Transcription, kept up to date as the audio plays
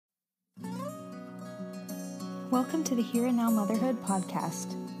Welcome to the Here and Now Motherhood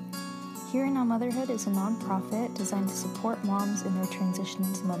podcast. Here and Now Motherhood is a nonprofit designed to support moms in their transition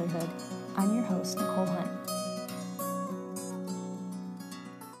into motherhood. I'm your host, Nicole Hunt.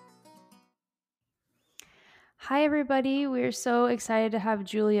 Hi, everybody. We're so excited to have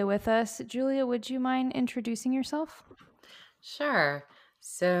Julia with us. Julia, would you mind introducing yourself? Sure.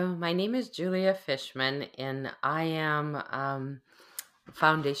 So my name is Julia Fishman, and I am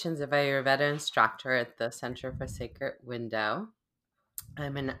Foundations of Ayurveda instructor at the Center for Sacred Window.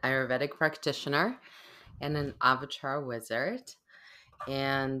 I'm an Ayurvedic practitioner and an avatar wizard,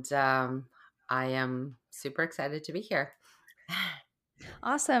 and I am super excited to be here.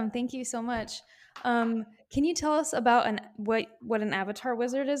 Awesome. Thank you so much. Can you tell us about what an avatar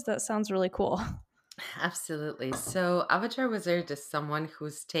wizard is? That sounds really cool. Absolutely. So, Avatar Wizard is someone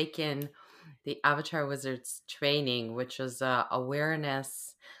who's taken the Avatar Wizards training, which is a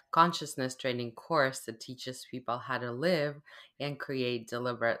awareness consciousness training course that teaches people how to live and create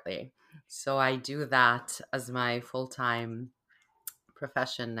deliberately. So, I do that as my full-time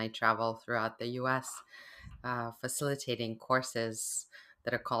profession. I travel throughout the US facilitating courses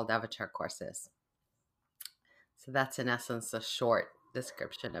that are called Avatar courses. So, that's in essence a short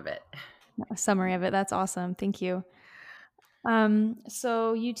description of it. A summary of it. That's awesome. Thank you.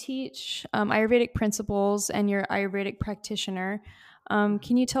 So you teach Ayurvedic principles and you're Ayurvedic practitioner.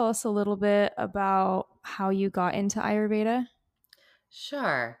 Can you tell us a little bit about how you got into Ayurveda?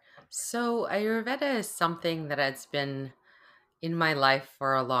 Sure. So Ayurveda is something that has been in my life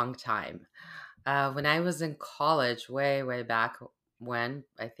for a long time. When I was in college, way back when,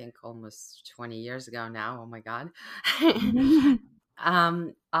 I think almost 20 years ago now, oh my God,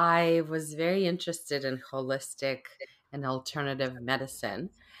 I was very interested in holistic and alternative medicine.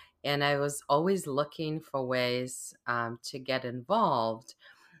 And I was always looking for ways to get involved.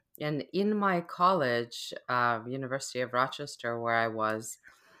 And in my college, University of Rochester, where I was,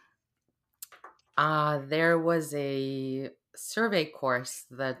 there was a survey course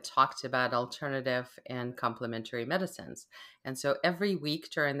that talked about alternative and complementary medicines. And so every week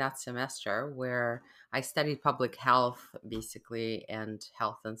during that semester, where I studied public health basically and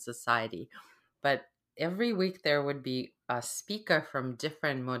health and society, but every week there would be a speaker from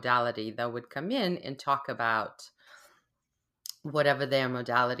different modality that would come in and talk about whatever their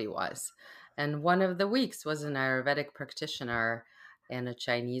modality was. And one of the weeks was an Ayurvedic practitioner and a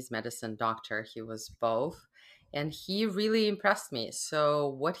Chinese medicine doctor. He was both. And he really impressed me. So,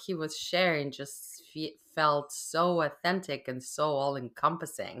 what he was sharing just felt so authentic and so all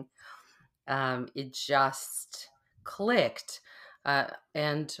encompassing. It just clicked.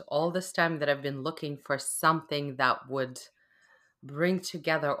 And all this time that I've been looking for something that would bring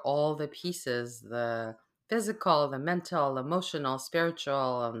together all the pieces, the physical, the mental, emotional,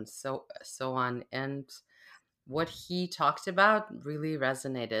 spiritual, and so on. And what he talked about really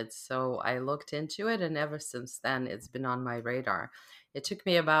resonated. So I looked into it, and ever since then, it's been on my radar. It took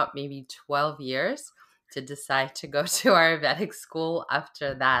me about maybe 12 years to decide to go to Ayurvedic school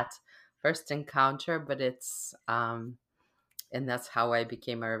after that first encounter, but and that's how I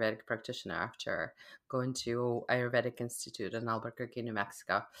became Ayurvedic practitioner after going to Ayurvedic Institute in Albuquerque, New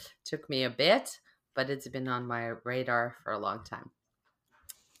Mexico. Took me a bit, but it's been on my radar for a long time.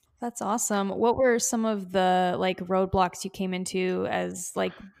 That's awesome. What were some of the roadblocks you came into as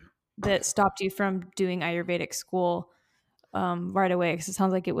that stopped you from doing Ayurvedic school right away? Because it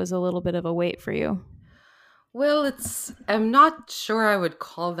sounds like it was a little bit of a wait for you. Well, I'm not sure I would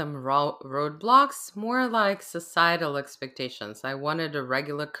call them roadblocks, more like societal expectations. I wanted a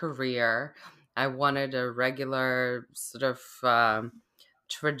regular career. I wanted a regular sort of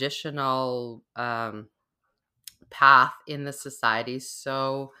traditional path in the society.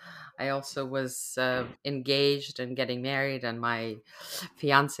 So I also was engaged and getting married, and my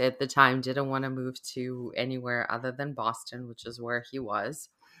fiance at the time didn't want to move to anywhere other than Boston, which is where he was.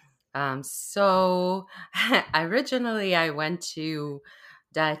 So originally I went to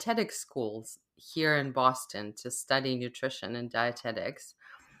dietetic schools here in Boston to study nutrition and dietetics.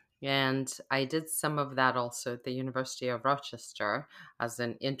 And I did some of that also at the University of Rochester as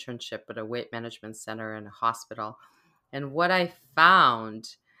an internship at a weight management center in a hospital. And what I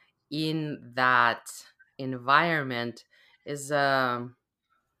found in that environment is, very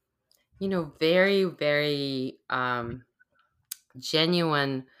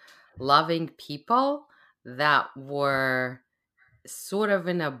genuine, loving people that were sort of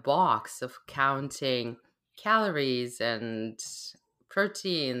in a box of counting calories and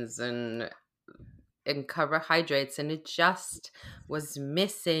proteins and carbohydrates, and it just was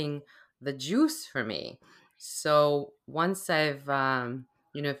missing the juice for me. So once I've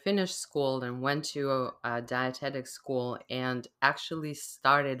finished school and went to a dietetic school and actually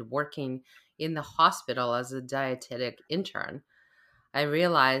started working in the hospital as a dietetic intern, I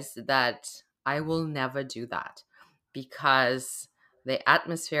realized that I will never do that because the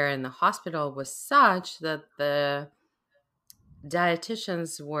atmosphere in the hospital was such that the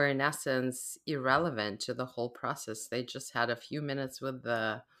dietitians were, in essence, irrelevant to the whole process. They just had a few minutes with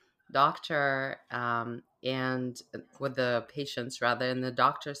the doctor, and with the patients, rather, and the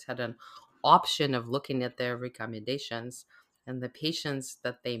doctors had an option of looking at their recommendations. And the patients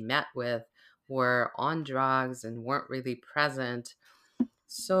that they met with were on drugs and weren't really present,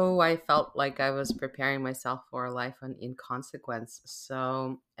 so I felt like I was preparing myself for a life in consequence.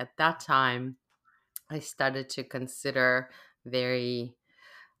 So at that time, I started to consider very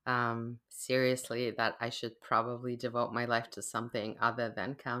seriously that I should probably devote my life to something other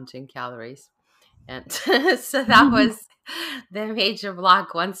than counting calories. And so that was the major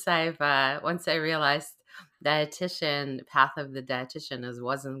block. Once I realized dietitian path of the dietitian is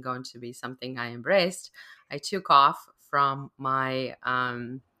wasn't going to be something I embraced, I took off from my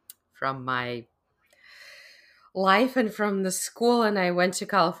life and from the school, and I went to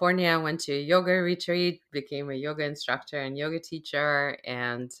California. I went to a yoga retreat, became a yoga instructor and yoga teacher,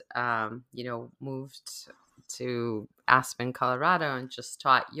 and moved to Aspen, Colorado, and just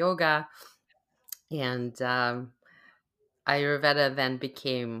taught yoga. And Ayurveda then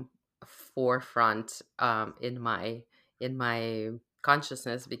became forefront in my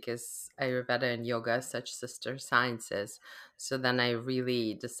consciousness, because Ayurveda and yoga are such sister sciences. So then I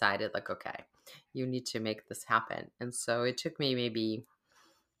really decided, like, okay, you need to make this happen. And so it took me maybe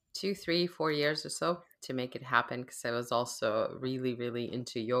 2, 3, 4 years or so to make it happen, because I was also really, really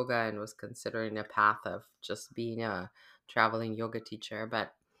into yoga and was considering a path of just being a traveling yoga teacher.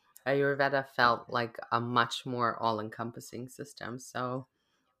 But Ayurveda felt like a much more all encompassing system. So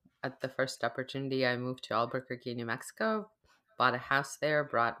at the first opportunity, I moved to Albuquerque, New Mexico, bought a house there,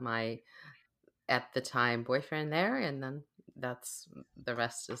 brought my, at the time, boyfriend there, and then that's the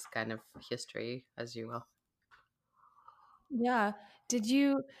rest is kind of history, as you will. Yeah. Did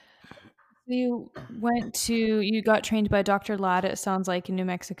you got trained by Dr. Ladd, it sounds like, in New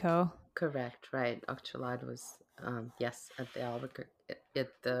Mexico. Correct, right. Akchalad was, yes, at the Albuquerque, at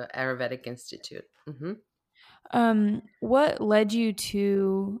the Ayurvedic Institute. What led you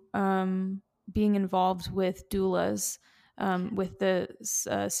to being involved with doulas with the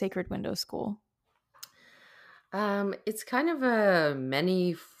Sacred Window School? It's kind of a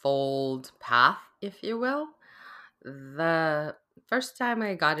many-fold path, if you will. The first time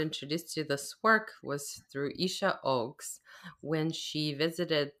I got introduced to this work was through Isha Oaks when she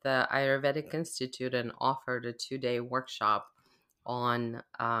visited the Ayurvedic Institute and offered a 2-day workshop on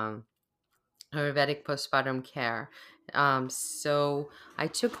Ayurvedic postpartum care. So I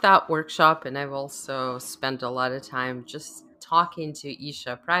took that workshop, and I've also spent a lot of time just talking to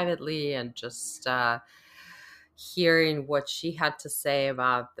Isha privately and just hearing what she had to say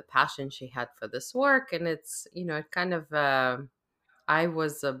about the passion she had for this work. And it's, it kind of, I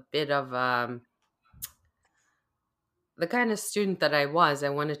was a bit of the kind of student that I was. I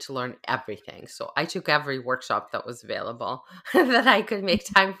wanted to learn everything. So I took every workshop that was available that I could make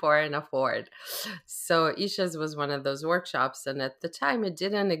time for and afford. So Isha's was one of those workshops. And at the time, it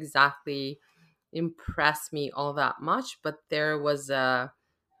didn't exactly impress me all that much, but there was a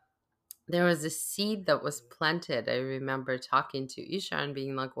seed that was planted. I remember talking to Isha and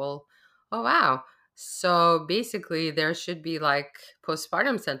being like, well, oh, wow. So basically, there should be like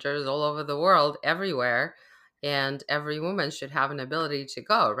postpartum centers all over the world, everywhere, and every woman should have an ability to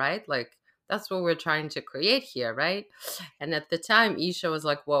go, right? Like, that's what we're trying to create here, right? And at the time, Isha was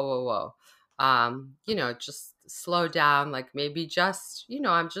like, whoa, whoa, whoa. Just slow down. Like, maybe just,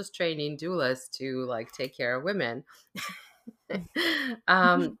 I'm just training doulas to like take care of women.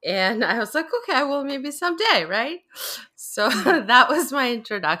 And I was like, okay, well, maybe someday, right? So that was my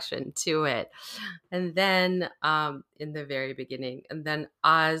introduction to it. And then in the very beginning, and then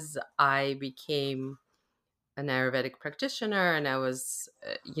as I became an Ayurvedic practitioner and I was,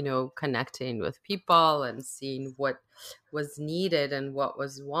 connecting with people and seeing what was needed and what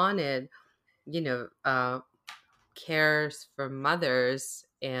was wanted, you know, uh, cares for mothers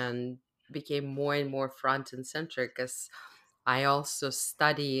and became more and more front and centric, as I also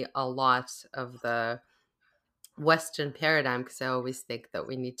study a lot of the Western paradigm, because I always think that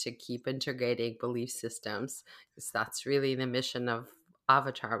we need to keep integrating belief systems, because that's really the mission of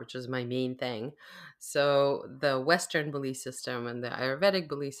Avatar, which is my main thing. So the Western belief system and the Ayurvedic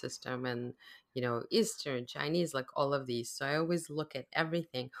belief system and, Eastern, Chinese, like all of these. So I always look at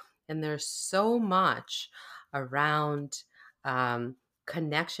everything, and there's so much around um,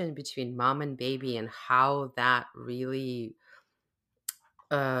 connection between mom and baby and how that really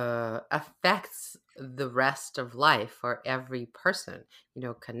affects the rest of life for every person.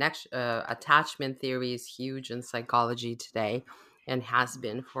 Connection, attachment theory is huge in psychology today and has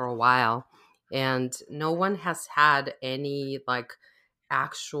been for a while. And no one has had any like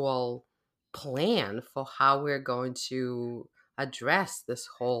actual plan for how we're going to address this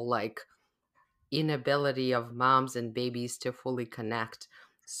whole like inability of moms and babies to fully connect.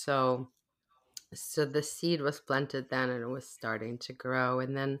 So the seed was planted then and it was starting to grow.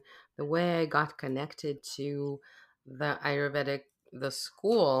 And then the way I got connected to the Ayurvedic, the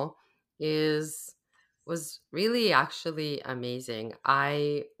school, is was really actually amazing.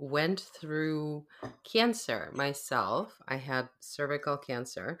 I went through cancer myself. I had cervical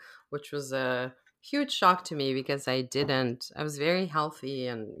cancer, which was a huge shock to me because I was very healthy,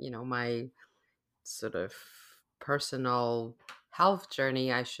 and my sort of personal health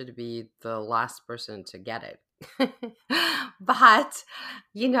journey, I should be the last person to get it. But,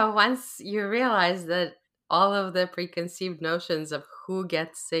 once you realize that all of the preconceived notions of who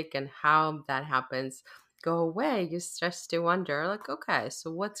gets sick and how that happens go away, you start to wonder, like, okay,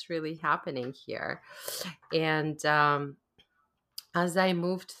 so what's really happening here? And as I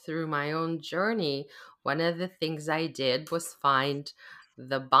moved through my own journey, one of the things I did was find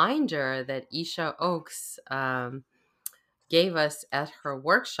the binder that Isha Oaks gave us at her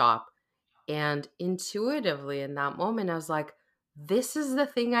workshop. And intuitively, in that moment, I was like, this is the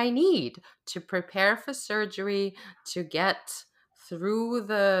thing I need to prepare for surgery, to get through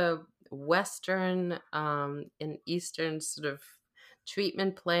the Western and Eastern sort of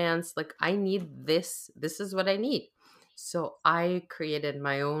treatment plans. Like, I need this. This is what I need. So I created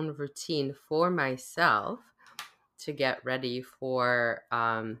my own routine for myself to get ready for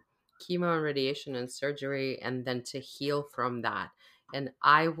chemo and radiation and surgery, and then to heal from that. And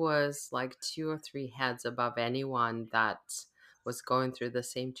I was like 2 or 3 heads above anyone that was going through the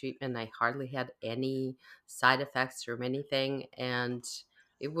same treatment. I hardly had any side effects from anything. And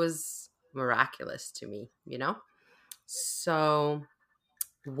it was miraculous to me. So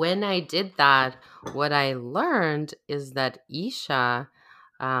when I did that, what I learned is that Isha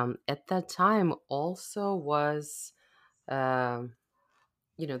at that time also was um,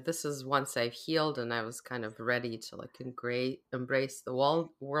 this is once I've healed and I was kind of ready to like embrace the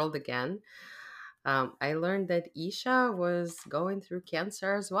world again. I learned that Isha was going through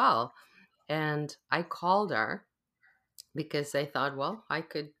cancer as well. And I called her because I thought, well,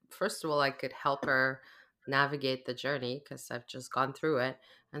 first of all, I could help her navigate the journey because I've just gone through it.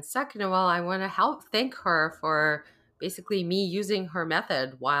 And second of all, I want to thank her for basically me using her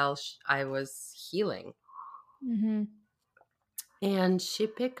method while I was healing. Mm-hmm. And she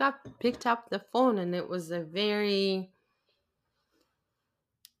picked up the phone, and it was a very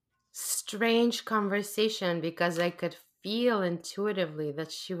strange conversation because I could feel intuitively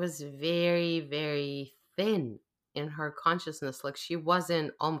that she was very, very thin in her consciousness, like she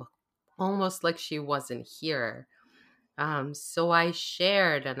wasn't almost like she wasn't here. So I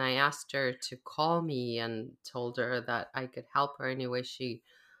shared and I asked her to call me and told her that I could help her any way she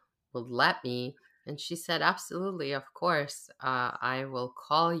would let me. And she said, absolutely, of course, I will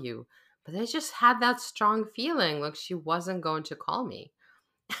call you. But I just had that strong feeling like she wasn't going to call me.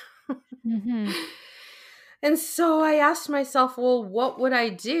 Mm-hmm. And so I asked myself, well, what would I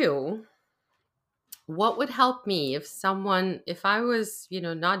do? What would help me if I was,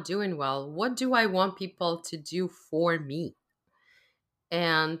 not doing well, what do I want people to do for me?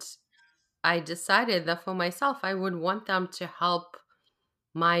 And I decided that for myself, I would want them to help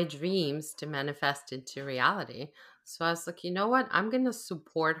my dreams to manifest into reality. So I was like, you know what? I'm going to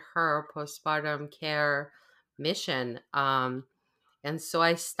support her postpartum care mission. And so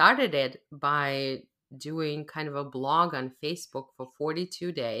I started it by doing kind of a blog on Facebook for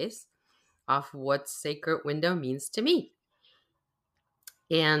 42 days of what Sacred Window means to me.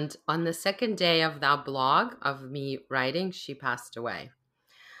 And on the second day of that blog, of me writing, she passed away.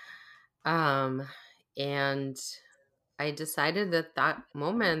 And I decided at that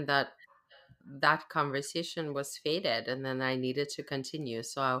moment that conversation was fated, and then I needed to continue.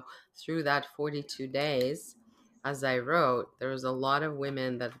 So through that 42 days, as I wrote, there was a lot of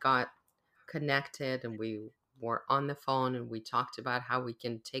women that got connected, and we were on the phone and we talked about how we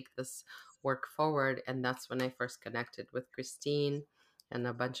can take this work forward. And that's when I first connected with Christine and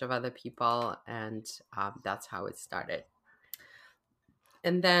a bunch of other people, and that's how it started.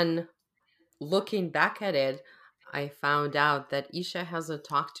 And then looking back at it, I found out that Isha hasn't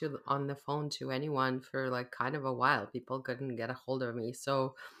talked to on the phone to anyone for like kind of a while. People couldn't get a hold of me.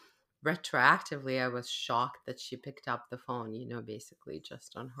 So retroactively, I was shocked that she picked up the phone, basically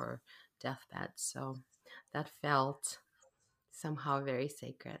just on her deathbed. So that felt somehow very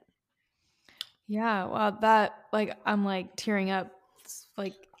sacred. Yeah, wow, that like I'm like tearing up. It's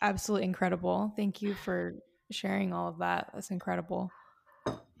like absolutely incredible. Thank you for sharing all of that. That's incredible.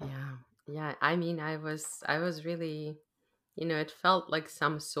 Yeah. Yeah. I mean, I was really, it felt like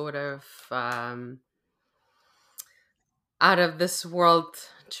some sort of out of this world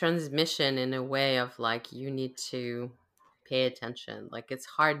transmission in a way of like, you need to pay attention. Like, it's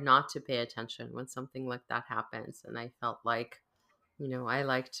hard not to pay attention when something like that happens. And I felt like, I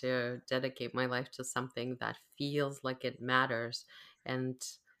like to dedicate my life to something that feels like it matters. And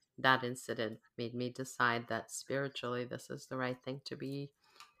that incident made me decide that spiritually, this is the right thing to be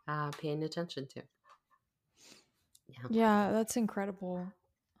paying attention to. Yeah. Yeah, that's incredible.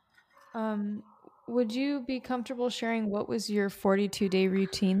 Um, would you be comfortable sharing what was your 42-day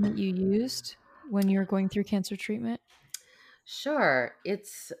routine that you used when you were going through cancer treatment? Sure.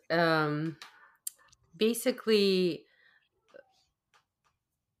 It's basically,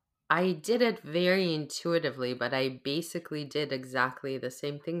 I did it very intuitively, but I basically did exactly the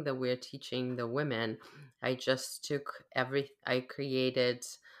same thing that we're teaching the women. I just I created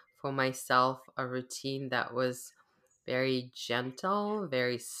for myself a routine that was very gentle,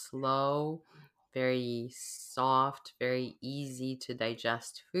 very slow, very soft, very easy to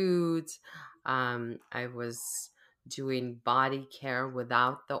digest foods. I was doing body care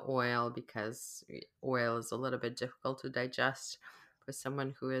without the oil because oil is a little bit difficult to digest for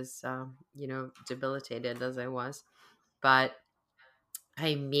someone who is, debilitated as I was. But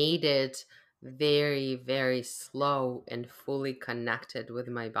I made it very, very slow and fully connected with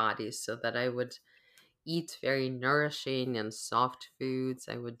my body so that I would eat very nourishing and soft foods.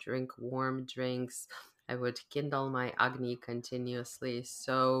 I would drink warm drinks. I would kindle my Agni continuously.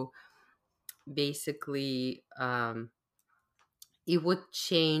 So basically, it would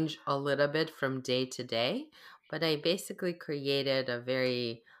change a little bit from day to day, but I basically created a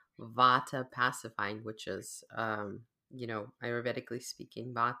very vata pacifying, which is, Ayurvedically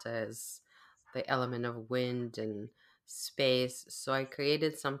speaking, vata is the element of wind and space. So I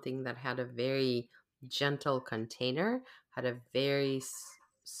created something that had a very gentle container, had a very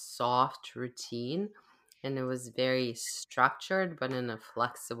soft routine, and it was very structured, but in a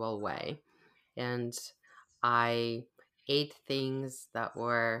flexible way. And I ate things that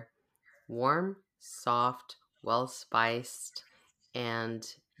were warm, soft, well spiced,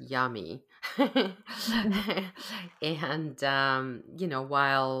 and yummy. And,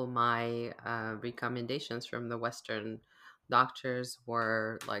 while my recommendations from the Western doctors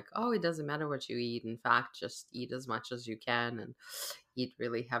were like, oh, it doesn't matter what you eat. In fact, just eat as much as you can and eat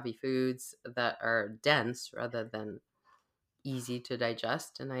really heavy foods that are dense rather than easy to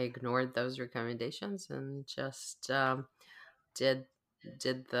digest. And I ignored those recommendations and just did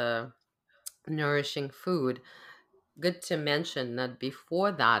did the nourishing food. Good to mention that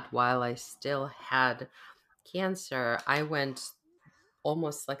before that, while I still had cancer, I went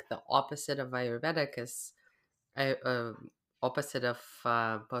almost like the opposite of Ayurveda, because opposite of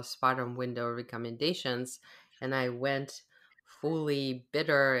postpartum window recommendations, and I went fully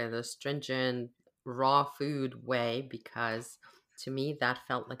bitter and astringent raw food way because to me that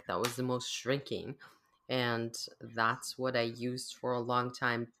felt like that was the most shrinking, and that's what I used for a long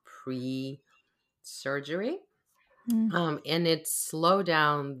time pre surgery. Mm. And it slowed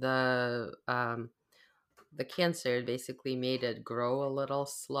down the cancer. It basically made it grow a little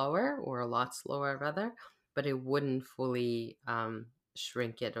slower, or a lot slower rather, but it wouldn't fully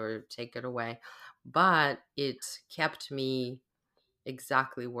shrink it or take it away. But it kept me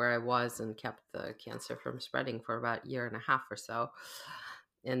exactly where I was and kept the cancer from spreading for about a year and a half or so.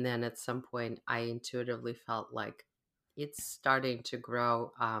 And then at some point, I intuitively felt like it's starting to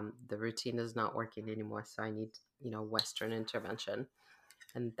grow. The routine is not working anymore, so I need, Western intervention.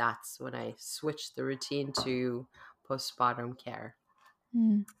 And that's when I switched the routine to postpartum care.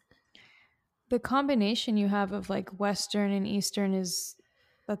 Mm. The combination you have of like Western and Eastern is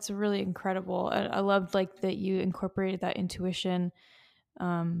that's really incredible. I loved like that you incorporated that intuition.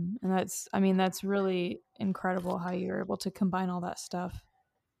 And that's, I mean, that's really incredible how you're able to combine all that stuff.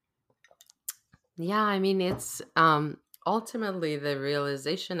 Yeah, I mean, it's ultimately the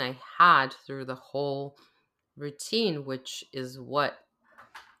realization I had through the whole routine, which is what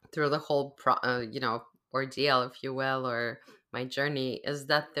through the whole ordeal, if you will, or my journey, is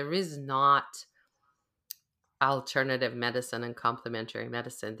that there is not alternative medicine and complementary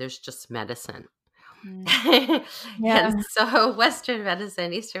medicine. There's just medicine. Mm. Yeah. And so Western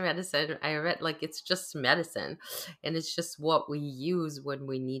medicine, Eastern medicine, I read like it's just medicine, and it's just what we use when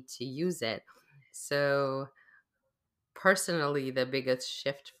we need to use it. So personally, the biggest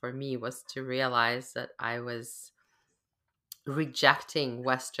shift for me was to realize that I was rejecting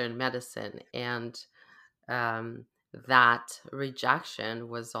Western medicine, and that rejection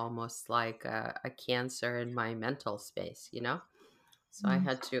was almost like a cancer in my mental space, you know? So I Mm.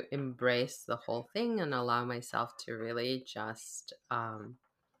 had to embrace the whole thing and allow myself to really just,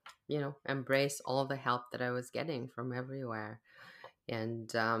 embrace all the help that I was getting from everywhere. And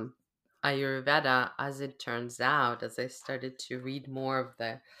Ayurveda, as it turns out, as I started to read more of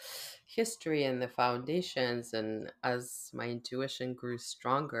the history and the foundations, and as my intuition grew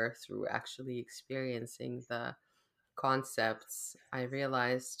stronger through actually experiencing the concepts, I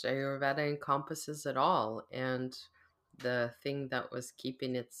realized Ayurveda encompasses it all. And the thing that was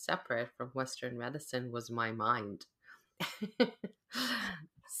keeping it separate from Western medicine was my mind.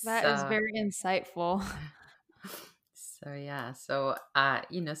 That is so, very insightful. so yeah. So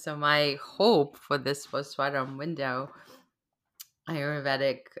my hope for this postpartum window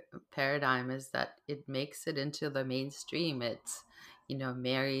Ayurvedic paradigm is that it makes it into the mainstream. It's,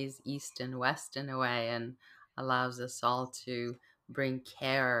 marries East and West in a way and allows us all to bring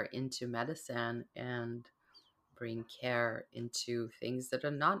care into medicine and bring care into things that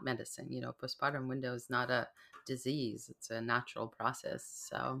are not medicine. Postpartum window is not a disease, it's a natural process.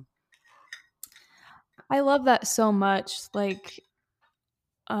 So, I love that so much. Like,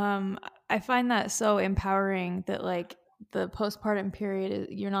 um, I find that so empowering that like the postpartum period,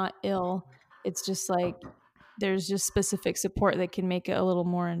 you're not ill. It's just like there's just specific support that can make it a little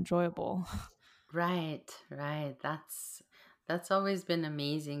more enjoyable. right, right. That's always been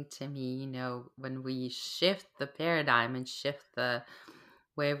amazing to me, when we shift the paradigm and shift the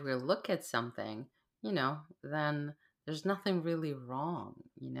way we look at something, then there's nothing really wrong,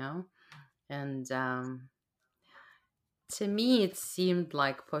 And to me, it seemed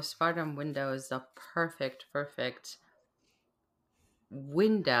like postpartum window is a perfect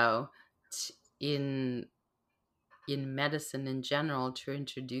window in medicine in general to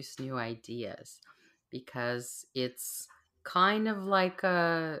introduce new ideas, because it's kind of like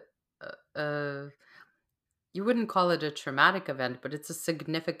a you wouldn't call it a traumatic event, but it's a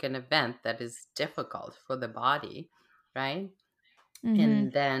significant event that is difficult for the body, right? Hmm.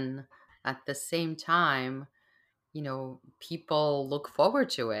 And then at the same time, people look forward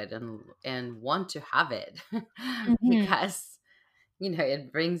to it and want to have it Hmm. because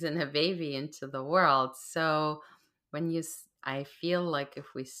it brings in a baby into the world. So I feel like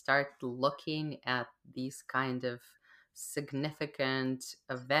if we start looking at these kind of significant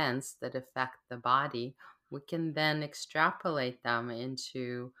events that affect the body, we can then extrapolate them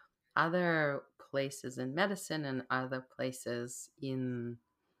into other places in medicine and other places in,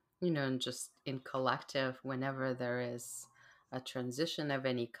 and just in collective, whenever there is a transition of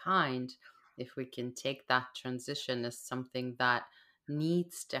any kind, if we can take that transition as something that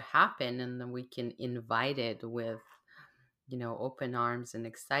needs to happen, and then we can invite it with, open arms and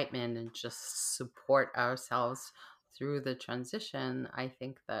excitement and just support ourselves through the transition, I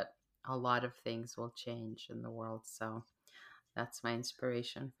think that a lot of things will change in the world. So that's my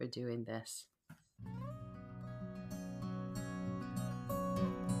inspiration for doing this.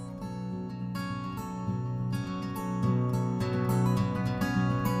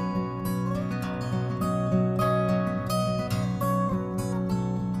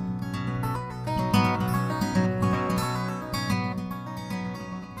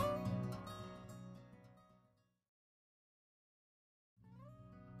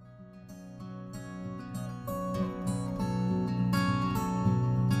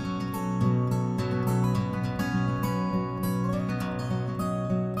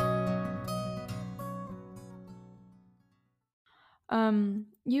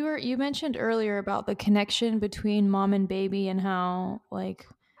 You mentioned earlier about the connection between mom and baby and how like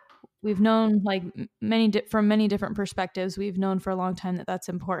we've known like from many different perspectives. We've known for a long time that that's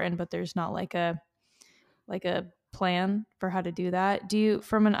important, but there's not like a plan for how to do that. Do you,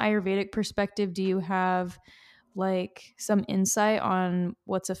 from an Ayurvedic perspective, do you have like some insight on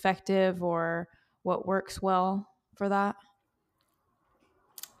what's effective or what works well for that?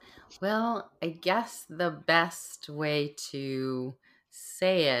 Well, I guess the best way to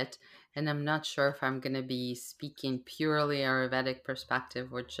say it, and I'm not sure if I'm going to be speaking purely Ayurvedic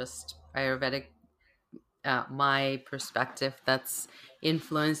perspective or just Ayurvedic, my perspective that's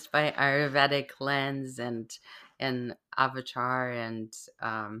influenced by Ayurvedic lens and avatar and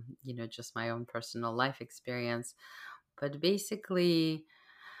just my own personal life experience. But basically,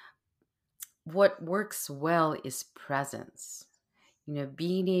 what works well is presence.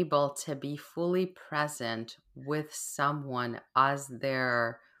 Being able to be fully present with someone as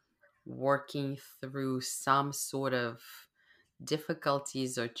they're working through some sort of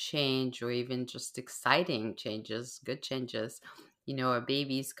difficulties or change, or even just exciting changes, good changes. A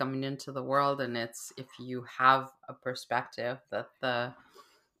baby's coming into the world, and it's, if you have a perspective that the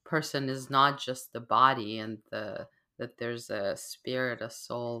person is not just the body, and that there's a spirit, a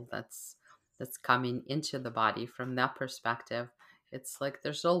soul that's coming into the body, from that perspective, it's like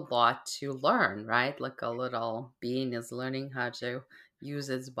there's a lot to learn, right? Like a little being is learning how to use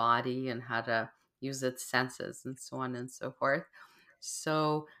its body and how to use its senses and so on and so forth.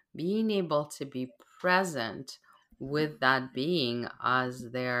 So being able to be present with that being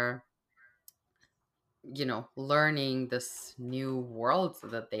as they're, learning this new world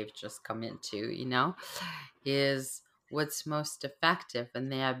that they've just come into, is what's most effective.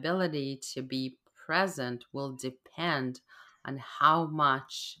 And the ability to be present will depend on how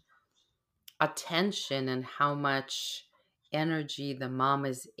much attention and how much energy the mom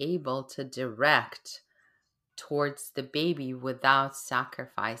is able to direct towards the baby without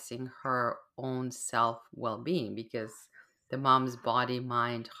sacrificing her own self well being, because the mom's body,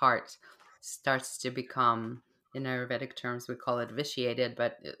 mind, heart starts to become, in Ayurvedic terms, we call it vitiated,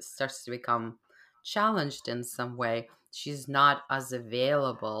 but it starts to become challenged in some way. She's not as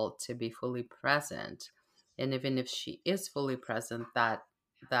available to be fully present. And even if she is fully present, that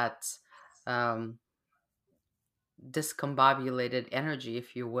um, discombobulated energy,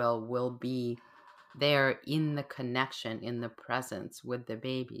 if you will be there in the connection, in the presence with the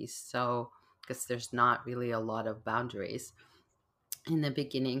baby. So, because there's not really a lot of boundaries in the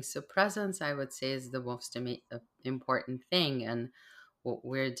beginning. So, presence, I would say, is the most important thing. And what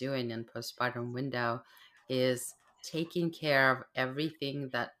we're doing in postpartum window is taking care of everything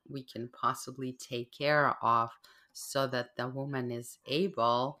that we can possibly take care of, so that the woman is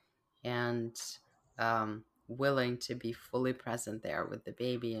able and willing to be fully present there with the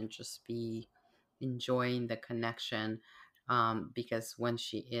baby and just be enjoying the connection. Because when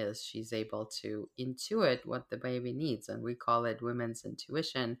she's able to intuit what the baby needs. And we call it women's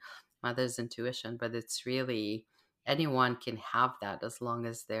intuition, mother's intuition, but it's really, anyone can have that as long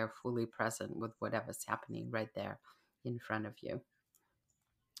as they're fully present with whatever's happening right there in front of you.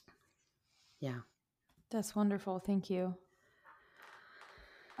 Yeah. That's wonderful. Thank you.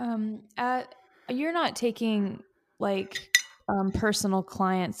 You're not taking like personal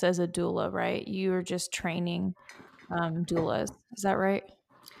clients as a doula, right? You're just training doulas. Is that right?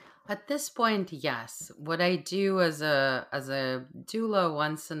 At this point, yes. What I do as a doula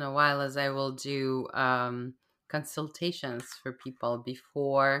once in a while is I will do consultations for people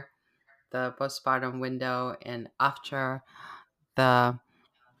before the postpartum window and after the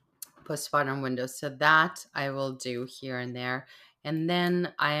postpartum window. So that I will do here and there. And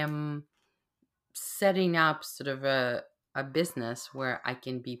then I am setting up sort of a business where I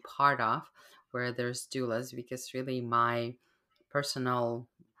can be part of, where there's doulas, because really my personal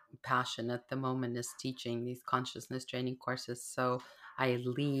passion at the moment is teaching these consciousness training courses. So I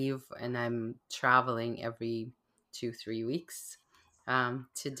leave and I'm traveling every 2-3 weeks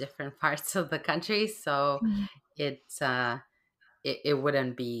to different parts of the country. So Mhm. it's it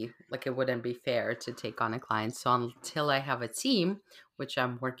wouldn't be like, it wouldn't be fair to take on a client. So until I have a team, which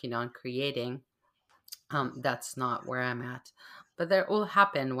I'm working on creating, that's not where I'm at. But that will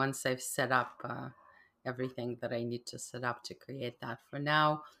happen once I've set up everything that I need to set up to create that. For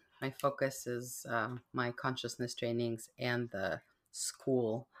now, my focus is my consciousness trainings and the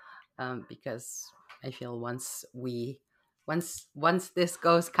school, because I feel once this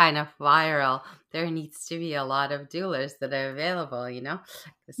goes kind of viral, there needs to be a lot of doulas that are available,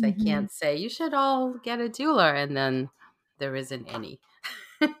 because I Mhm. can't say you should all get a doula and then there isn't any.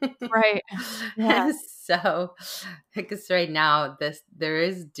 Right. Yeah. And so, because right now there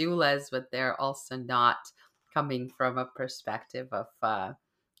is doulas, but they're also not coming from a perspective of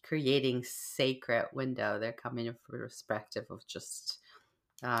creating sacred window. They're coming from a perspective of just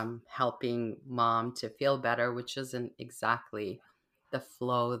helping mom to feel better, which isn't exactly the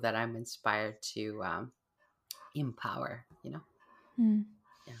flow that I'm inspired to empower. Hmm.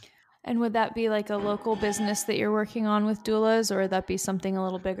 Yeah. And would that be like a local business that you're working on with doulas, or would that be something a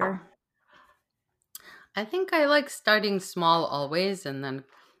little bigger? I think I like starting small always and then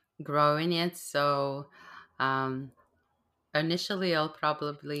growing it. So um, initially it'll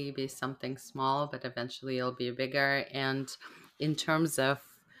probably be something small, but eventually it'll be bigger. And in terms of,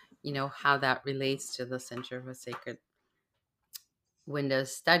 how that relates to the Center for Sacred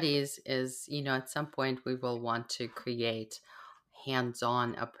Windows Studies is, at some point we will want to create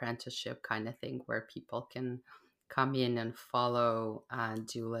hands-on apprenticeship kind of thing where people can come in and follow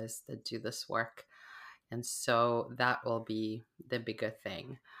doulas that do this work. And so that will be the bigger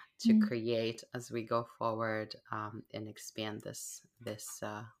thing to Mm, create as we go forward, and expand this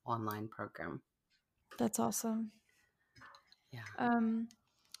online program. that's awesome. Yeah. Um,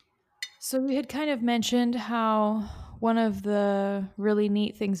 so we had kind of mentioned how one of the really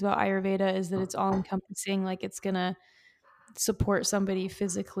neat things about Ayurveda is that it's all encompassing, like it's gonna support somebody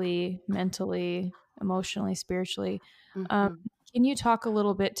physically, mentally, emotionally, spiritually. Um, Hmm. can you talk a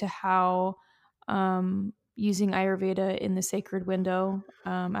little bit to how using Ayurveda in the sacred window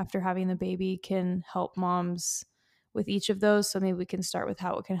after having the baby can help moms with each of those? So maybe we can start with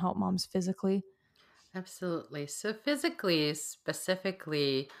how it can help moms physically. Absolutely. So physically,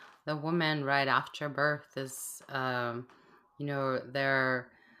 specifically, the woman right after birth is, their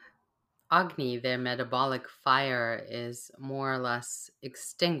Agni, their metabolic fire, is more or less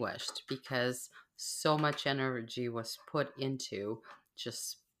extinguished because so much energy was put into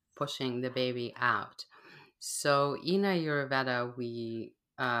just pushing the baby out. So in Ayurveda,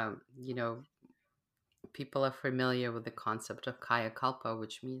 people are familiar with the concept of Kaya Kalpa,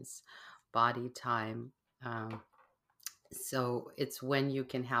 which means body time. Um, so it's when you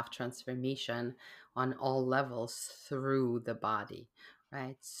can have transformation on all levels through the body,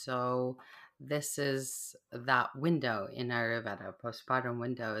 right? So this is that window in Ayurveda. Postpartum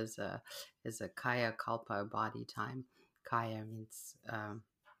window is a Kaya Kalpa, body time. Kaya means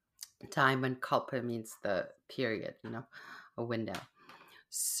time, and Kalpa means the period, a window.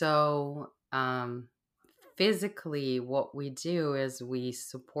 So physically, what we do is we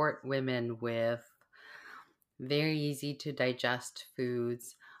support women with very easy to digest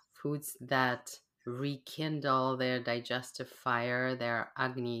foods that rekindle their digestive fire, their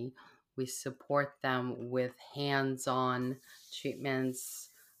Agni. We support them with hands on treatments,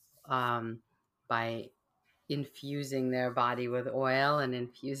 by infusing their body with oil and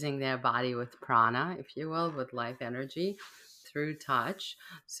infusing their body with prana, if you will, with life energy through touch.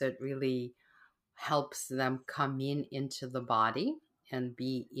 So it really helps them come into the body and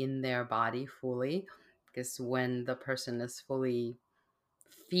be in their body fully, because when the person is fully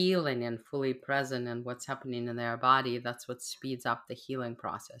feeling and fully present in what's happening in their body, that's what speeds up the healing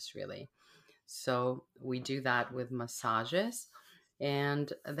process, really. So we do that with massages,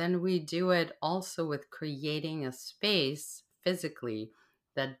 and then we do it also with creating a space physically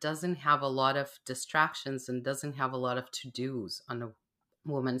that doesn't have a lot of distractions and doesn't have a lot of to-dos on a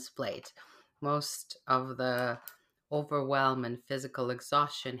woman's plate. Most of the overwhelm and physical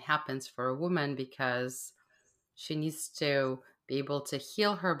exhaustion happens for a woman because she needs to be able to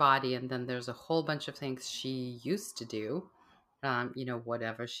heal her body, and then there's a whole bunch of things she used to do,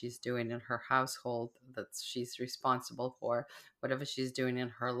 whatever she's doing in her household that she's responsible for, whatever she's doing in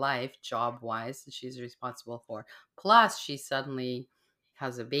her life, job wise, that she's responsible for. Plus, she suddenly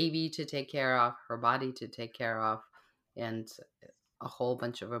has a baby to take care of, her body to take care of, and a whole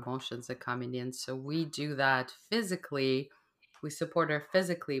bunch of emotions are coming in. So we do that physically. We support her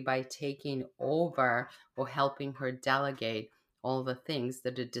physically by taking over or helping her delegate all the things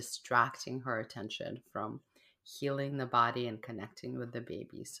that are distracting her attention from healing the body and connecting with the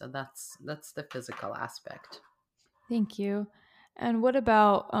baby. So that's the physical aspect. Thank you. And what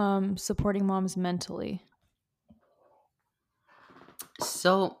about supporting moms mentally?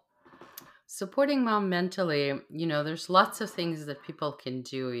 So supporting mom mentally, there's lots of things that people can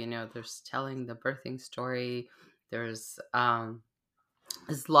do. There's telling the birthing story. There's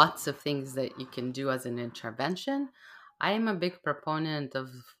lots of things that you can do as an intervention. I am a big proponent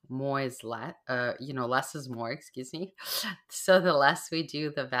of more is less, less is more, excuse me. So the less we do,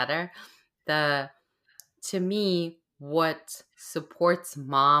 the better. The To me, what supports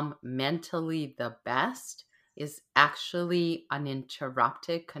mom mentally the best is actually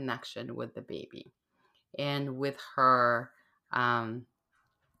uninterrupted connection with the baby and um,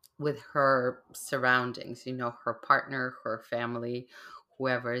 with her surroundings, her partner, her family,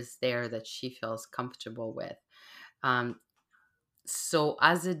 whoever is there that she feels comfortable with. Um, so,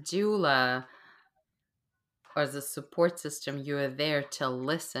 as a doula or as a support system, you are there to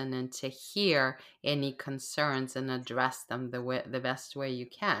listen and to hear any concerns and address them the best way you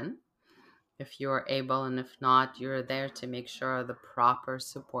can, if you're able, and if not, you're there to make sure the proper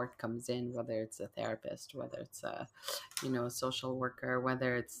support comes in, whether it's a therapist, whether it's a social worker,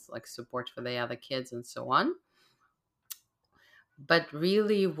 whether it's like support for the other kids and so on. But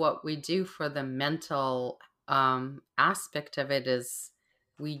really, what we do for the mental aspect of it is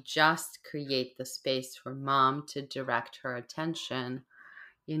we just create the space for mom to direct her attention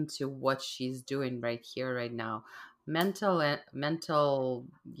into what she's doing right here, right now. mental,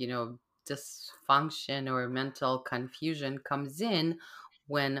 dysfunction or mental confusion comes in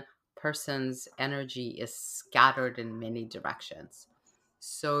when person's energy is scattered in many directions.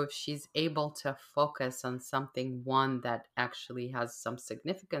 So if she's able to focus on something one that actually has some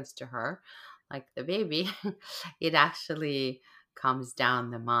significance to her, like the baby, it actually calms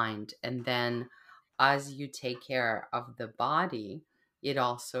down the mind. And then as you take care of the body, it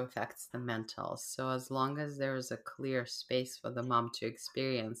also affects the mental. So as long as there is a clear space for the mom to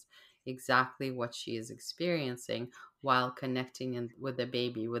experience exactly what she is experiencing while connecting with the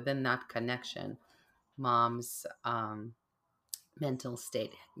baby, within that connection, mom's mental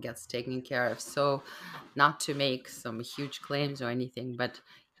state gets taken care of. So, not to make some huge claims or anything, but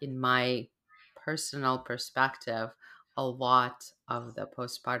in my personal perspective, a lot of the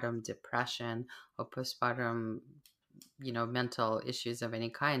postpartum depression or postpartum, mental issues of any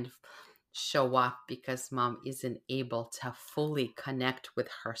kind show up because mom isn't able to fully connect with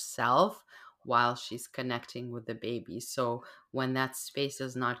herself while she's connecting with the baby. So when that space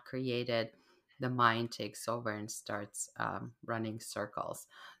is not created, the mind takes over and starts running circles.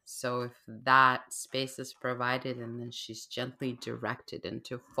 So if that space is provided and then she's gently directed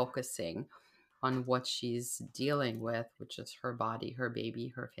into focusing on what she's dealing with, which is her body, her baby,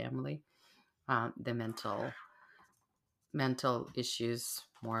 her family, the mental issues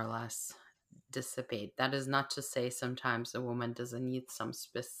more or less dissipate. That is not to say sometimes a woman doesn't need some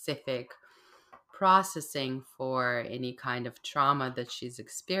specific processing for any kind of trauma that she's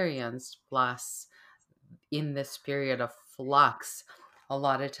experienced. Plus, in this period of flux, a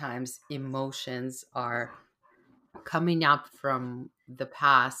lot of times emotions are coming up from the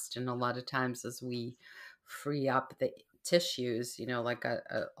past. And a lot of times, as we free up the tissues, like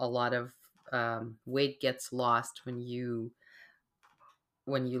a lot of weight gets lost when you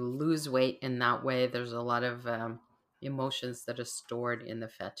lose weight in that way. There's a lot of emotions that are stored in the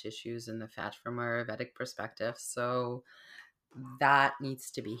fat tissues and the fat from a Ayurvedic perspective. So that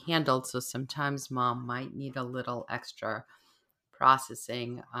needs to be handled. So sometimes mom might need a little extra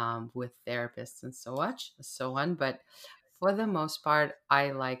processing with therapists and so on. But for the most part,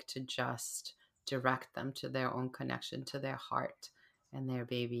 I like to just direct them to their own connection to their heart and their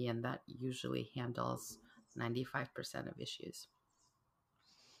baby, and that usually handles 95% of issues.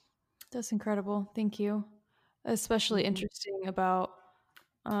 That's incredible. Thank you. Especially Mhm. interesting about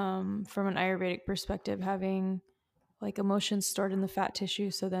from an Ayurvedic perspective, having like emotions stored in the fat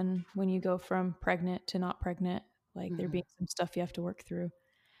tissue. So then when you go from pregnant to not pregnant, like there being Mhm. some stuff you have to work through.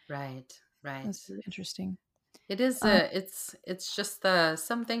 Right, right. That's really interesting. It is Um, it's just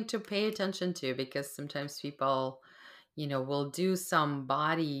something to pay attention to, because sometimes people, will do some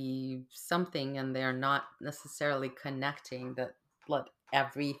body something and they're not necessarily connecting that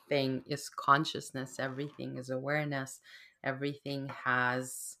everything is consciousness, everything is awareness, everything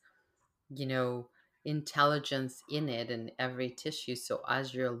has, you know, intelligence in it and every tissue. So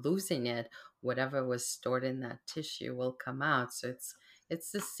as you're losing it, whatever was stored in that tissue will come out. So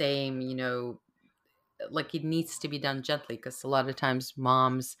it's the same, like it needs to be done gently, because a lot of times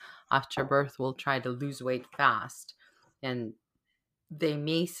moms after birth will try to lose weight fast, and they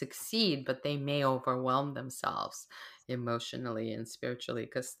may succeed, but they may overwhelm themselves emotionally and spiritually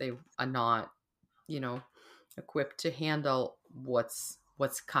because they are not, you know, equipped to handle what's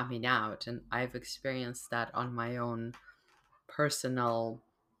coming out. And I've experienced that on my own personal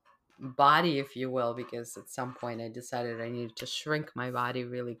body, if you will, because at some point I decided I needed to shrink my body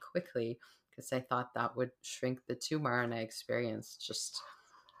really quickly because I thought that would shrink the tumor, and I experienced just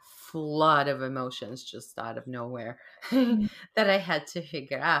flood of emotions just out of nowhere mm, that I had to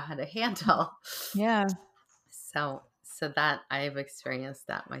figure out how to handle. yeah. So that I've experienced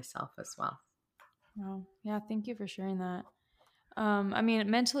that myself as well. Wow. Yeah. Thank you for sharing that. I mean, it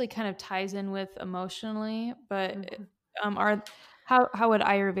mentally kind of ties in with emotionally, but Mhm. are how would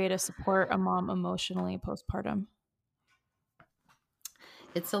Ayurveda support a mom emotionally postpartum?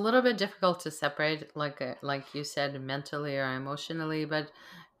 It's a little bit difficult to separate, like you said, mentally or emotionally, but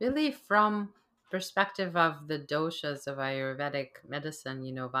really from perspective of the doshas of Ayurvedic medicine,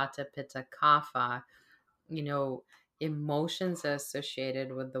 Vata, Pitta, Kapha, you know, emotions are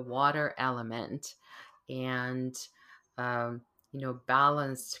associated with the water element, and um,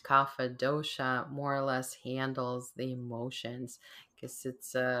 balanced Kapha dosha more or less handles the emotions, because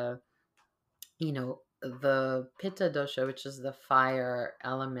it's the Pitta dosha, which is the fire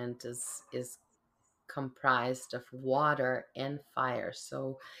element, is comprised of water and fire.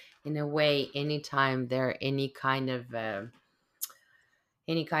 So, in a way, anytime there are any kind of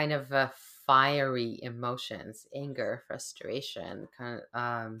fiery emotions, anger, frustration, kind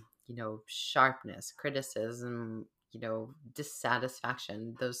of, sharpness, criticism,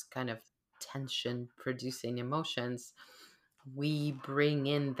 dissatisfaction, those kind of tension producing emotions, we bring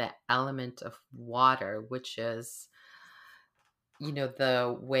in the element of water, which is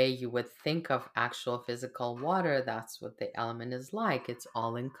the way you would think of actual physical water. That's what the element is like. It's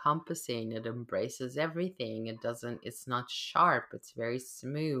all encompassing. It embraces everything. It's not sharp. It's very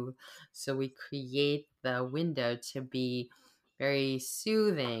smooth. So we create the window to be very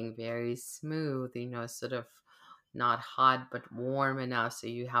soothing, very smooth, sort of not hot, but warm enough. So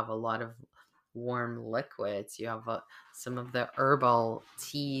you have a lot of warm liquids. You have some of the herbal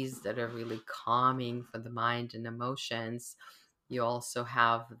teas that are really calming for the mind and emotions. You also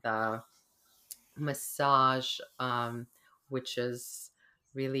have the massage, which is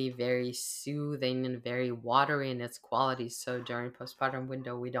really very soothing and very watery in its quality. So during postpartum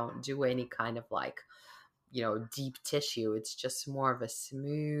window, we don't do any kind of deep tissue. It's just more of a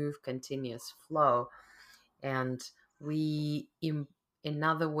smooth, continuous flow. And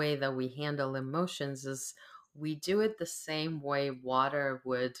another way that we handle emotions is we do it the same way water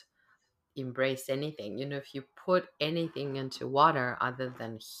would embrace anything. If you put anything into water other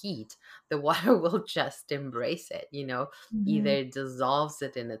than heat, the water will just embrace it, either Mm-hmm. it dissolves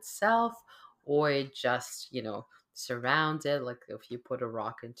it in itself or it just, surrounds it. Like if you put a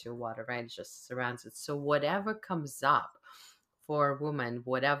rock into water, right? It just surrounds it. So whatever comes up for a woman,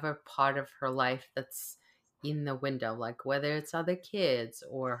 whatever part of her life that's in the window, like whether it's other kids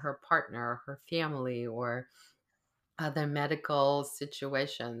or her partner or her family or other medical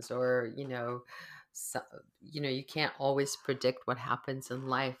situations, or so, you can't always predict what happens in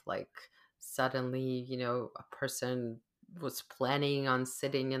life. Like suddenly, a person was planning on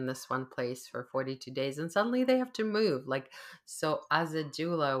sitting in this one place for 42 days and suddenly they have to move. Like, so as a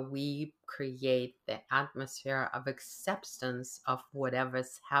doula, we create the atmosphere of acceptance of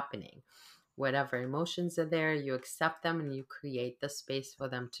whatever's happening. Whatever emotions are there, you accept them and you create the space for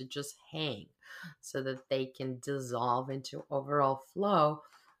them to just hang so that they can dissolve into overall flow.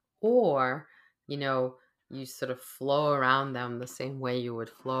 Or, you know, you sort of flow around them the same way you would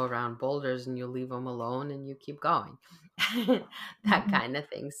flow around boulders, and you leave them alone and you keep going. That Mm-hmm. kind of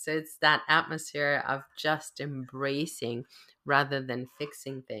thing. So it's that atmosphere of just embracing rather than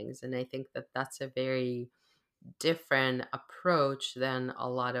fixing things. And I think that that's a very different approach than a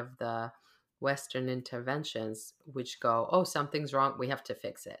lot of the Western interventions, which go, oh, something's wrong, we have to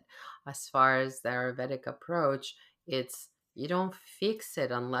fix it. As far as the Ayurvedic approach, it's you don't fix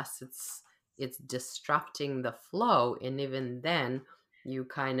it unless it's disrupting the flow, and even then, you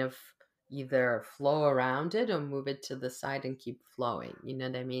kind of either flow around it or move it to the side and keep flowing. You know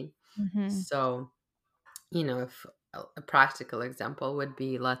what I mean? Mm-hmm. So, if a practical example would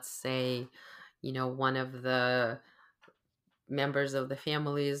be, let's say, one of the members of the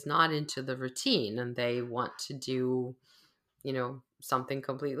family is not into the routine and they want to do, something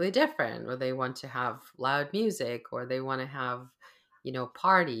completely different, or they want to have loud music, or they want to have,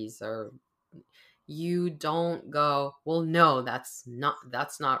 parties, or you don't go, well, no, that's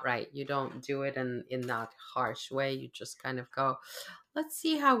not right. You don't do it in that harsh way. You just kind of go, let's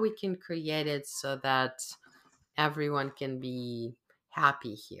see how we can create it so that everyone can be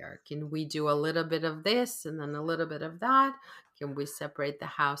happy here. Can we do a little bit of this and then a little bit of that? Can we separate the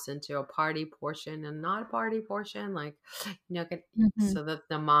house into a party portion and not a party portion? Like, Mm-hmm. so that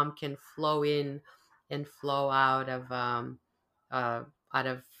the mom can flow in and flow uh, out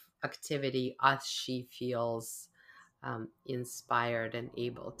of activity as she feels inspired and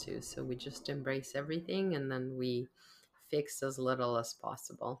able to. So we just embrace everything and then we fix as little as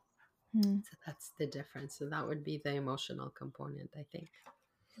possible. Mm-hmm. So that's the difference. So that would be the emotional component, I think.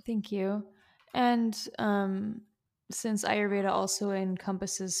 Thank you. And since Ayurveda also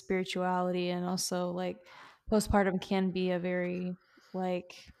encompasses spirituality and also like postpartum can be a very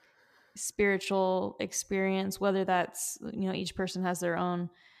like spiritual experience, whether that's, each person has their own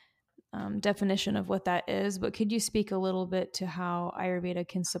definition of what that is. But could you speak a little bit to how Ayurveda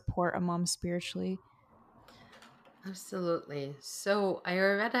can support a mom spiritually? Absolutely. So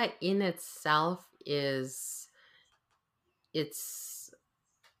Ayurveda in itself is it's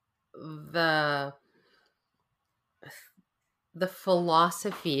the the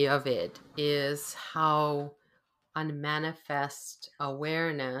philosophy of it is how unmanifest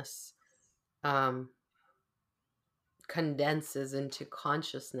awareness um, condenses into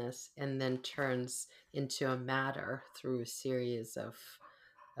consciousness and then turns into a matter through a series of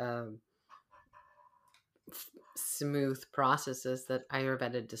um, smooth processes that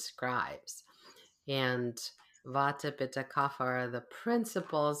Ayurveda describes. And Vata, Pitta, Kapha are the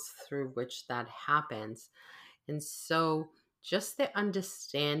principles through which that happens. And so just the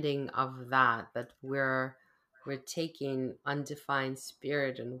understanding of that we're taking undefined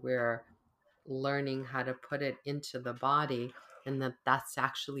spirit and we're learning how to put it into the body, and that's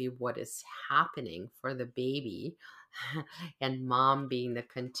actually what is happening for the baby, and mom being the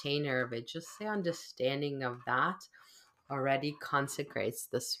container of it. Just the understanding of that already consecrates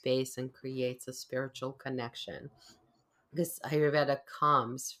the space and creates a spiritual connection, because Ayurveda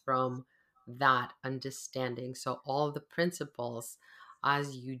comes from that understanding. So all the principles,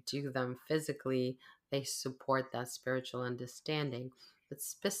 as you do them physically, they support that spiritual understanding. But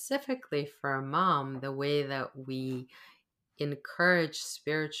specifically for a mom, the way that we encourage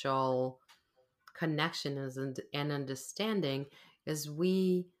spiritual connection and understanding is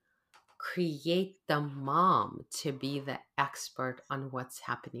we create the mom to be the expert on what's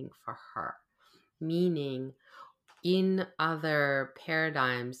happening for her. Meaning, in other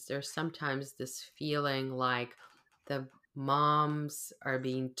paradigms, there's sometimes this feeling like the moms are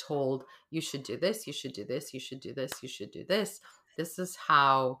being told, you should do this, you should do this, you should do this, you should do this. This is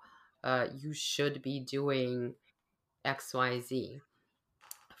how you should be doing XYZ.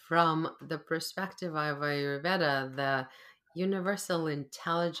 From the perspective of Ayurveda, the universal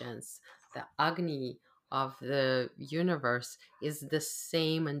intelligence, the Agni of the universe, is the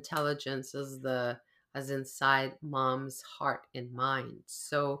same intelligence as inside mom's heart and mind.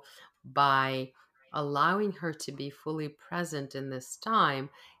 So by allowing her to be fully present in this time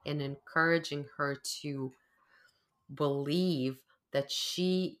and encouraging her to believe that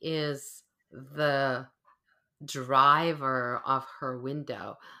she is the driver of her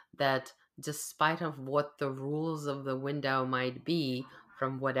window, that despite of what the rules of the window might be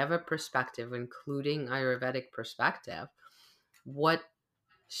from whatever perspective, including Ayurvedic perspective, what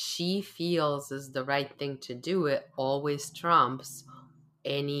she feels is the right thing to do, it always trumps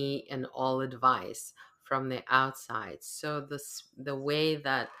any and all advice from the outside. So the way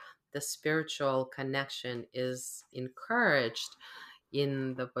that the spiritual connection is encouraged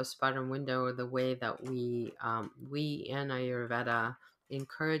in the postpartum window, or the way that we in Ayurveda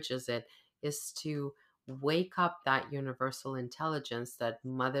encourages it, is to wake up that universal intelligence, that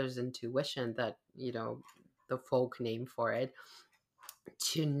mother's intuition, that the folk name for it,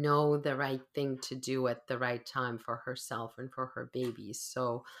 to know the right thing to do at the right time for herself and for her babies.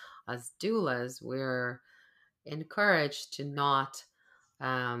 So as doulas, we're encouraged to not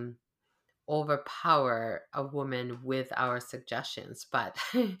um, overpower a woman with our suggestions, but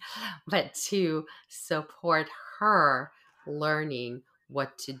but to support her learning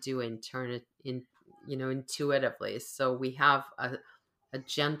what to do and turn it in, intuitively. So we have a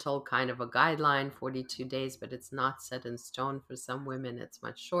gentle kind of a guideline, 42 days, but it's not set in stone. For some women it's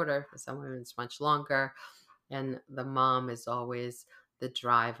much shorter, for some women it's much longer, and the mom is always the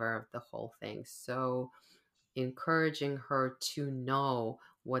driver of the whole thing. So encouraging her to know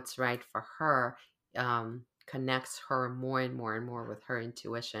what's right for her connects her more and more and more with her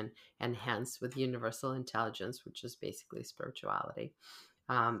intuition, and hence with universal intelligence, which is basically spirituality.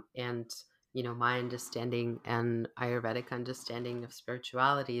 And my understanding and Ayurvedic understanding of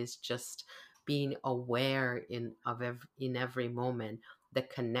spirituality is just being aware in every moment the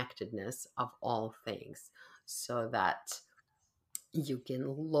connectedness of all things, so that you can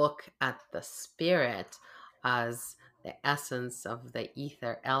look at the spirit as the essence of the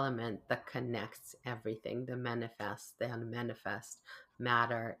ether element that connects everything, the manifest, the unmanifest,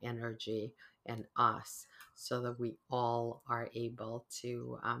 matter, energy, and us, so that we all are able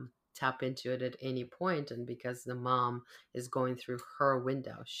to tap into it at any point. And because the mom is going through her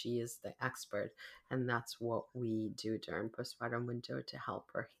window, she is the expert. And that's what we do during postpartum window, to help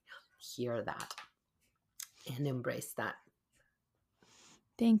her hear that and embrace that.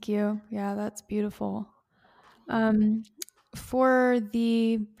 Thank you. Yeah, that's beautiful. Um, for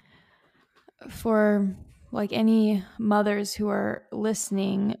the for like any mothers who are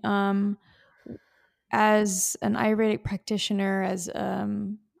listening, as an Ayurvedic practitioner, as a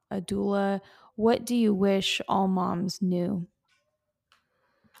doula, what do you wish all moms knew?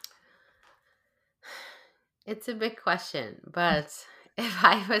 It's a big question, but if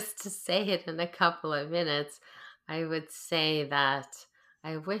I was to say it in a couple of minutes, I would say that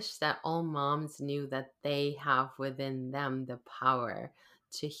I wish that all moms knew that they have within them the power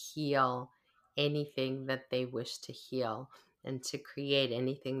to heal anything that they wish to heal, and to create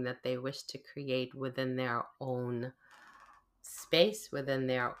anything that they wish to create within their own space, within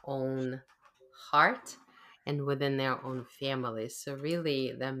their own heart, and within their own families. So,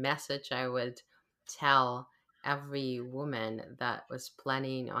 really, the message I would tell every woman that was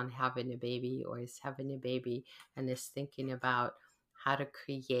planning on having a baby, or is having a baby, and is thinking about how to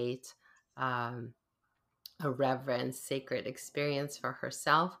create um, a reverent, sacred experience for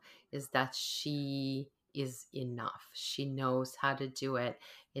herself is that she is enough. She knows how to do it.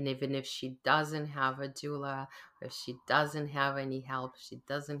 And even if she doesn't have a doula, if she doesn't have any help, she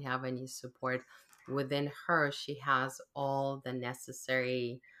doesn't have any support, within her, she has all the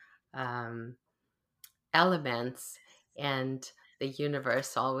necessary um, elements. And the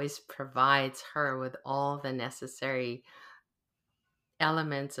universe always provides her with all the necessary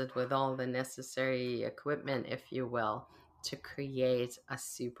elements and with all the necessary equipment, if you will, to create a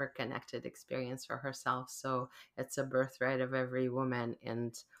super connected experience for herself. So it's a birthright of every woman.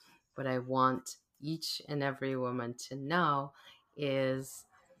 And what I want each and every woman to know is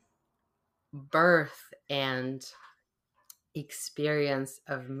birth and experience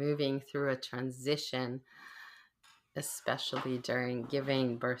of moving through a transition, especially during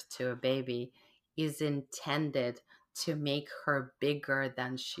giving birth to a baby, is intended to make her bigger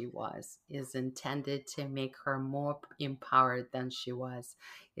than she was, is intended to make her more empowered than she was,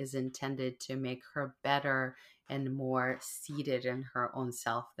 is intended to make her better and more seated in her own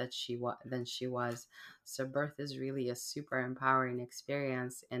self than she was. So birth is really a super empowering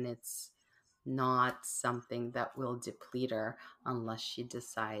experience, and it's not something that will deplete her unless she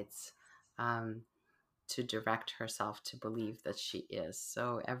decides to direct herself to believe that she is.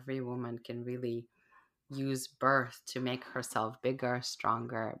 So every woman can really use birth to make herself bigger,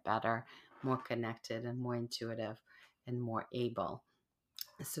 stronger, better, more connected, and more intuitive and more able.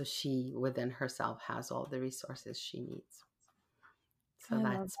 So she within herself has all the resources she needs. So I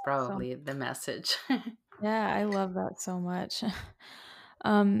love that's that so. probably the message. Yeah, I love that so much.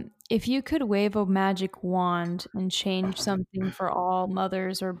 If you could wave a magic wand and change something for all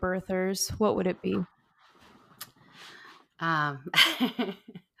mothers or birthers, what would it be? um,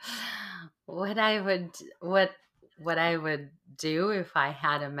 what I would what I would do if I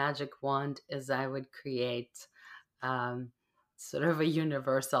had a magic wand is I would create um, sort of a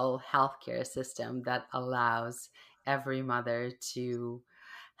universal healthcare system that allows every mother to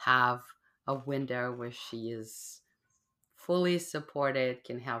have a window where she is fully supported,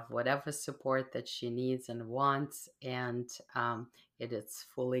 can have whatever support that she needs and wants, and it is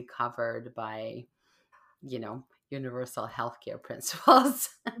fully covered by, universal healthcare principles.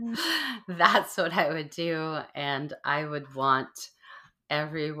 Mm. That's what I would do, and I would want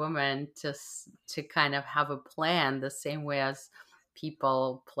every woman to kind of have a plan the same way as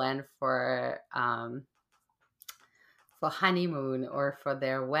people plan for honeymoon or for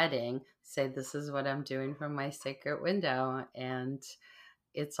their wedding. Say, this is what I'm doing from my sacred window, and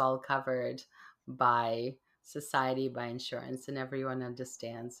it's all covered by society, by insurance, and everyone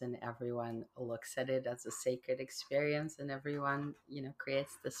understands, and everyone looks at it as a sacred experience, and everyone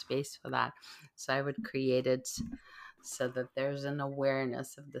creates the space for that. So I would create it so that there's an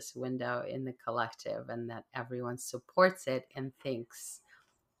awareness of this window in the collective, and that everyone supports it and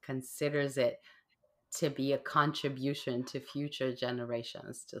considers it to be a contribution to future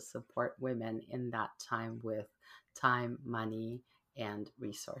generations to support women in that time with time, money, and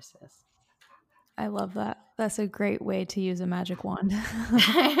resources. I love that. That's a great way to use a magic wand.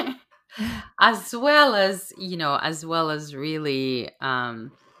 As well as really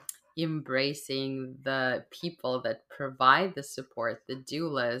embracing the people that provide the support, the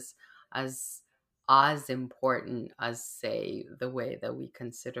doulas, as important as, say, the way that we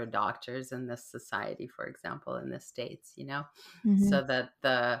consider doctors in this society, for example, in the States, Mhm. so that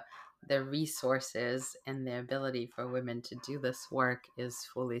the resources and the ability for women to do this work is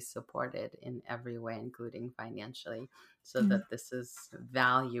fully supported in every way, including financially, so Mm. that this is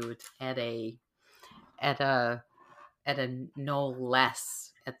valued at a no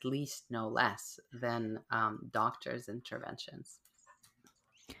less, at least no less than doctors' interventions.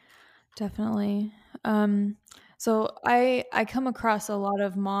 Definitely. Um, so I come across a lot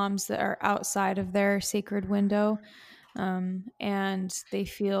of moms that are outside of their sacred window, and they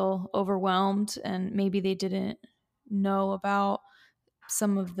feel overwhelmed, and maybe they didn't know about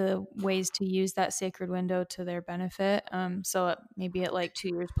some of the ways to use that sacred window to their benefit. Maybe at like 2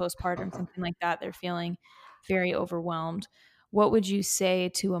 years postpartum, something like that, they're feeling very overwhelmed. What would you say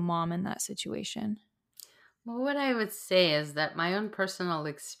to a mom in that situation? Well, what I would say is that my own personal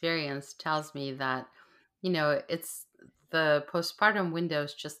experience tells me that, it's the postpartum window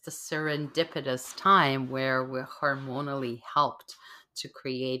is just a serendipitous time where we're hormonally helped to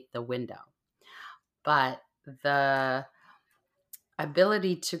create the window. But the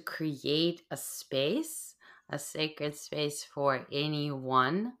ability to create a space, a sacred space for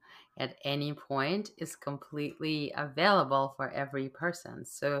anyone at any point, is completely available for every person.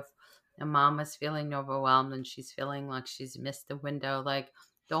 So if a mom is feeling overwhelmed and she's feeling like she's missed the window, like,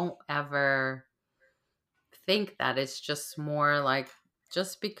 don't ever think that it's just more like,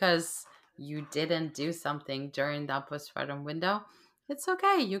 just because you didn't do something during that postpartum window, it's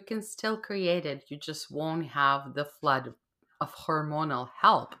okay. You can still create it. You just won't have the flood of hormonal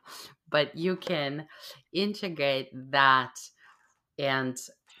help, but you can integrate that and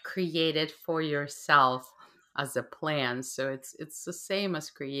create it for yourself as a plan. So it's the same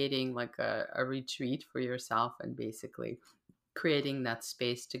as creating like a retreat for yourself, and basically creating that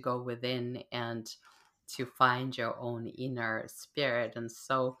space to go within and to find your own inner spirit. And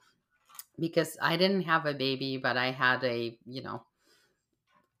so, because I didn't have a baby, but I had a,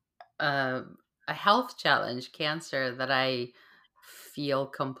 a, a health challenge, cancer, that I feel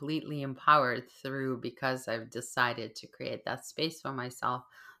completely empowered through because I've decided to create that space for myself.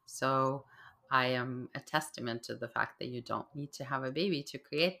 So I am a testament to the fact that you don't need to have a baby to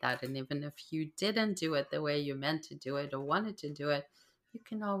create that. And even if you didn't do it the way you meant to do it or wanted to do it, you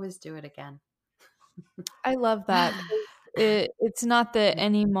can always do it again. I love that. 'Cause it's not that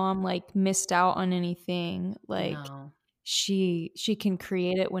any mom, like, missed out on anything, like, No. she can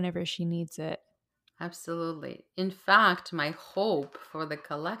create it whenever she needs it. Absolutely. In fact, my hope for the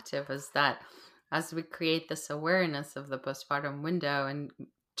collective is that as we create this awareness of the postpartum window and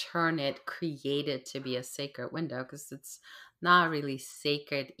create it to be a sacred window, because it's not really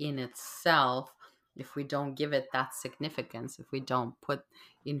sacred in itself if we don't give it that significance, if we don't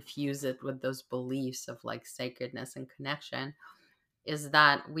infuse it with those beliefs of like sacredness and connection, is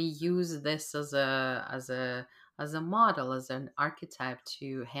that we use this as a model, as an archetype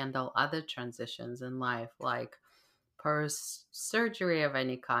to handle other transitions in life, like post surgery of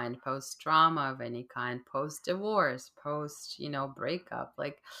any kind, post trauma of any kind, post divorce, post breakup.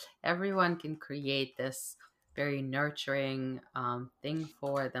 Like, everyone can create this very nurturing thing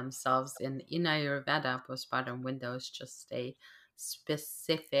for themselves. In Ayurveda, postpartum window is just a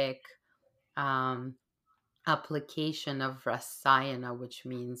specific um, application of rasayana, which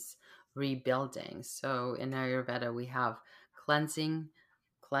means rebuilding. So in Ayurveda, we have cleansing,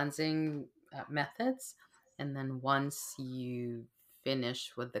 methods, and then once you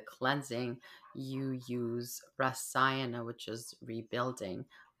finish with the cleansing, you use rasayana, which is rebuilding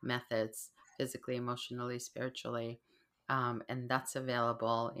methods, physically, emotionally, spiritually. And that's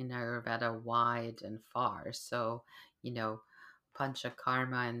available in Ayurveda wide and far. So, you know,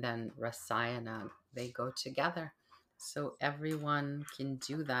 panchakarma and then rasayana, they go together. So everyone can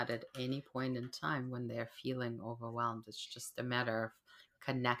do that at any point in time when they're feeling overwhelmed. It's just a matter of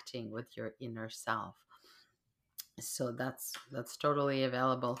connecting with your inner self. So that's totally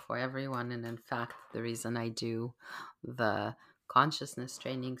available for everyone. And in fact, the reason I do the consciousness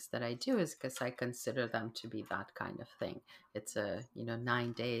trainings that I do is because I consider them to be that kind of thing. It's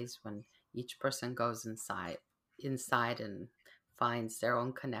 9 days when each person goes inside and finds their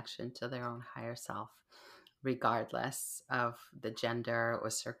own connection to their own higher self, regardless of the gender or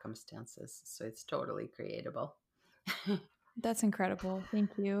circumstances. So it's totally creatable. That's incredible.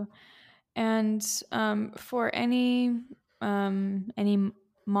 Thank you. And for any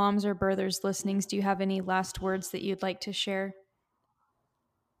moms or birthers listening, do you have any last words that you'd like to share?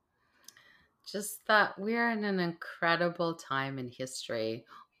 Just that we're in an incredible time in history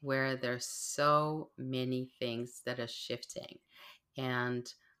where there's so many things that are shifting. And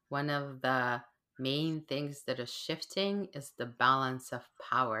one of the main things that are shifting is the balance of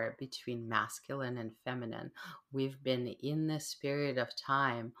power between masculine and feminine. We've been in this period of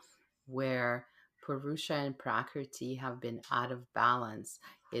time where Purusha and Prakriti have been out of balance.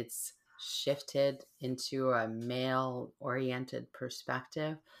 It's shifted into a male oriented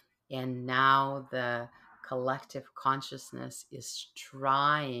perspective. And now the collective consciousness is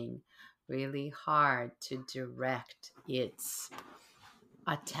trying really hard to direct its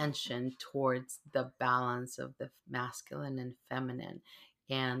attention towards the balance of the masculine and feminine.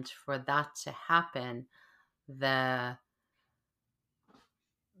 And for that to happen, the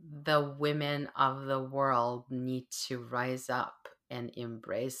the women of the world need to rise up and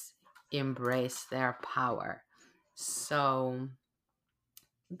embrace their power. So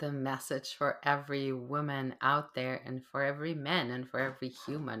the message for every woman out there, and for every man, and for every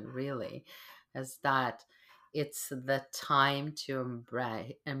human really, is that it's the time to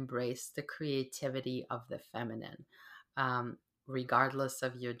embrace the creativity of the feminine, regardless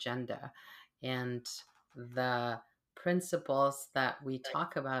of your gender. And the principles that we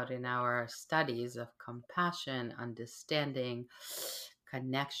talk about in our studies of compassion, understanding,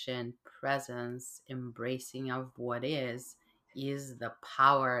 connection, presence, embracing of what is the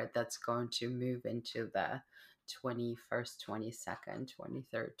power that's going to move into the 21st, 22nd,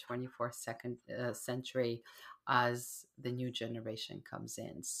 23rd, 24th century as the new generation comes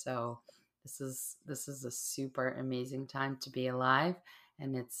in. So This is a super amazing time to be alive,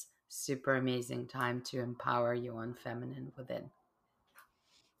 and it's super amazing time to empower your own feminine within.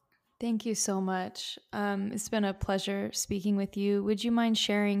 Thank you so much. It's been a pleasure speaking with you. Would you mind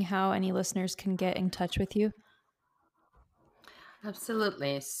sharing how any listeners can get in touch with you?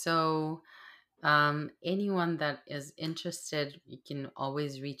 Absolutely. So, anyone that is interested, you can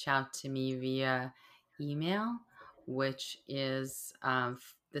always reach out to me via email, which is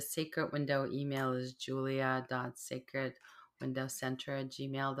the Sacred Window email is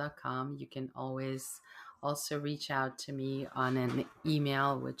julia.sacredwindowcenter@gmail.com. You can always also reach out to me on an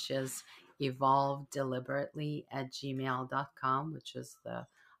email, which is evolvedeliberately@gmail.com, which is the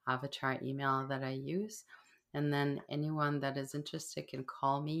avatar email that I use. And then anyone that is interested can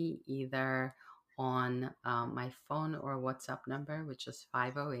call me either on my phone or WhatsApp number, which is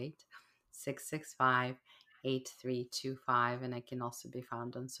 508-665-8325. And I can also be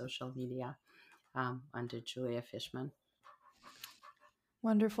found on social media under Julia Fishman.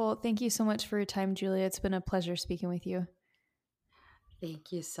 Wonderful. Thank you so much for your time, Julia. It's been a pleasure speaking with you.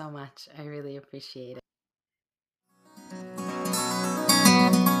 Thank you so much. I really appreciate it.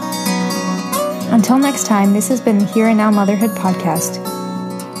 Until next time, this has been the Here and Now Motherhood Podcast.